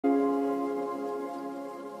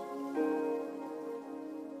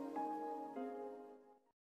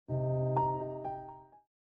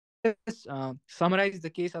us summarize the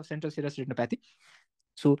case of central serous retinopathy.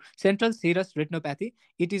 So, central serous retinopathy,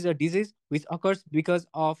 it is a disease which occurs because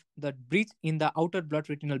of the breach in the outer blood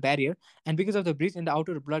retinal barrier. And because of the breach in the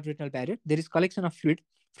outer blood retinal barrier, there is collection of fluid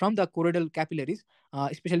from the choroidal capillaries,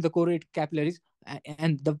 especially the choroid capillaries,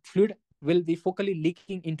 and the fluid will be focally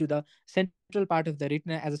leaking into the central part of the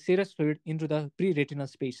retina as a serous fluid into the pre-retinal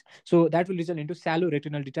space. So that will result into shallow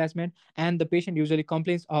retinal detachment, and the patient usually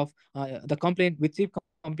complains of the complaint with chief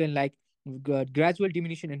complaint like gradual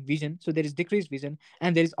diminution in vision. So there is decreased vision,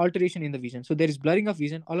 and there is alteration in the vision. So there is blurring of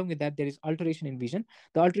vision. Along with that, there is alteration in vision.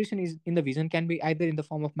 The alteration is in the vision can be either in the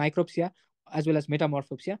form of micropsia as well as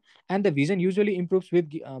metamorphopsia, and the vision usually improves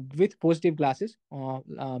with positive glasses,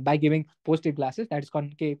 by giving positive glasses, that is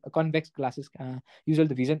concave convex glasses. Usually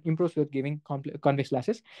the vision improves with giving convex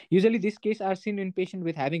glasses. Usually these cases are seen in patient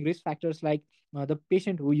with having risk factors like the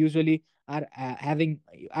patient who usually are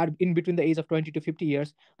in between the age of 20 to 50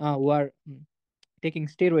 years, who are taking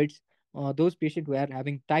steroids, those patients who are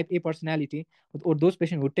having type A personality, or those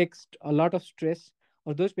patients who take a lot of stress,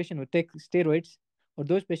 or those patients who take steroids, or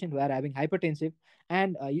those patients who are having hypertensive.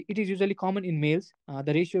 And it is usually common in males,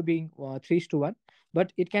 the ratio being 3:1,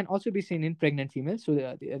 but it can also be seen in pregnant females.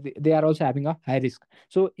 So they are also having a high risk.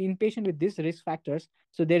 So in patient with these risk factors,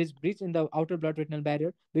 so there is breach in the outer blood retinal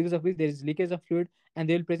barrier, because of which there is leakage of fluid, and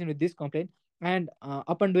they will present with this complaint. And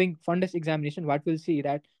upon doing fundus examination, what we'll see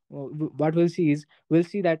is we'll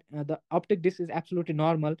see that the optic disc is absolutely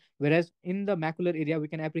normal, whereas in the macular area we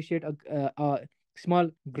can appreciate a small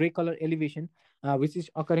gray color elevation, which is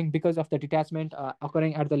occurring because of the detachment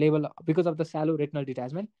occurring at the level because of the shallow retinal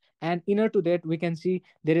detachment. And inner to that, we can see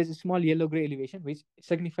there is a small yellow gray elevation, which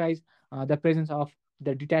signifies the presence of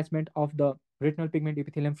the detachment of the retinal pigment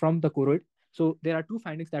epithelium from the choroid. So there are two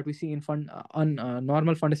findings that we see in on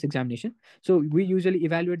normal fundus examination. So we usually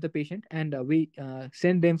evaluate the patient, and we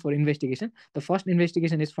send them for investigation. The first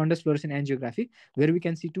investigation is fundus fluorescent angiography, where we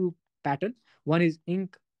can see two patterns. One is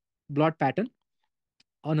ink blot pattern,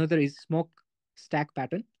 another is smoke stack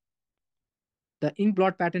pattern. The ink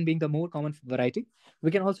blot pattern being the more common variety.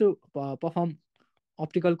 We can also perform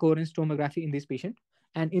optical coherence tomography in this patient.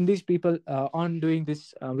 And in these people, on doing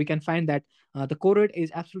this, we can find that the choroid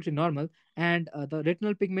is absolutely normal, and the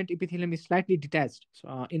retinal pigment epithelium is slightly detached,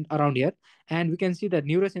 in around here. And we can see that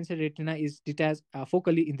neurosensory retina is detached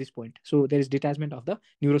focally in this point. So there is detachment of the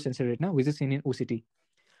neurosensory retina, which is seen in OCT.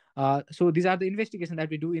 So these are the investigation that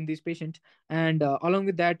we do in this patient, and along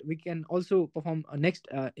with that, we can also perform next.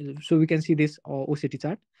 So we can see this OCT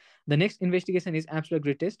chart. The next investigation is absolute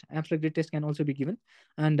grid test. Absolute grid test can also be given,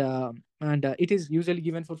 and it is usually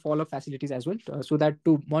given for follow-up facilities as well, so that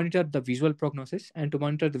to monitor the visual prognosis and to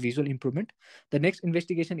monitor the visual improvement. The next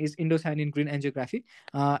investigation is indocyanine green angiography.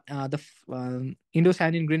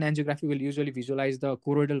 Indocyanine green angiography will usually visualize the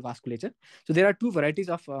choroidal vasculature. So there are two varieties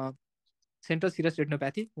of central serous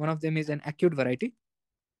retinopathy. One of them is an acute variety,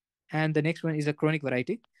 and the next one is a chronic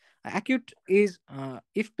variety. Acute is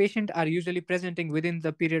if patients are usually presenting within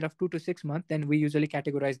the period of 2 to 6 months, then we usually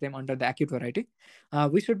categorize them under the acute variety.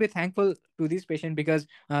 We should be thankful to this patient because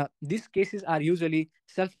these cases are usually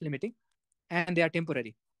self-limiting and they are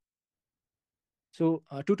temporary. So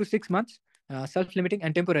 2 to 6 months, self-limiting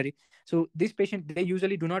and temporary. So this patient, they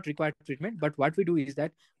usually do not require treatment. But what we do is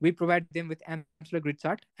that we provide them with amsler grid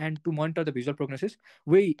chart, and to monitor the visual prognosis,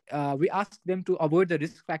 we ask them to avoid the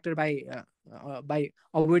risk factor by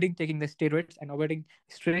avoiding taking the steroids and avoiding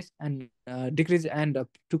stress and decrease and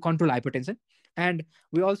to control hypertension. And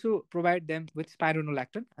we also provide them with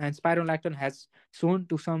spironolactone, and spironolactone has shown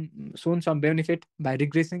some benefit by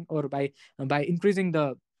regressing or by increasing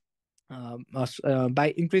uh,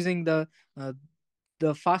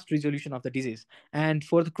 the fast resolution of the disease. And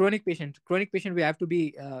for the chronic patient, we have to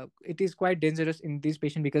be it is quite dangerous in this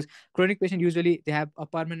patient because chronic patient usually they have a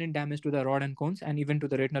permanent damage to the rod and cones and even to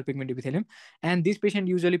the retinal pigment epithelium. And this patient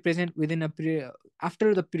usually present within a period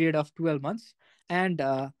after the period of 12 months. And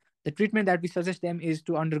the treatment that we suggest them is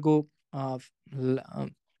to undergo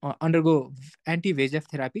anti-VEGF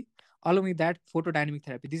therapy. Along with that, photodynamic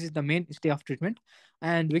therapy. This is the mainstay of treatment,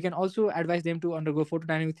 and we can also advise them to undergo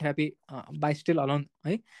photodynamic therapy by still alone.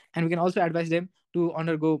 Right? And we can also advise them to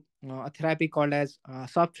undergo a therapy called as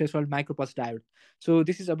soft threshold micropulse diode. So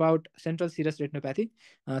this is about central serous retinopathy.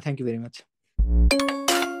 Thank you very much.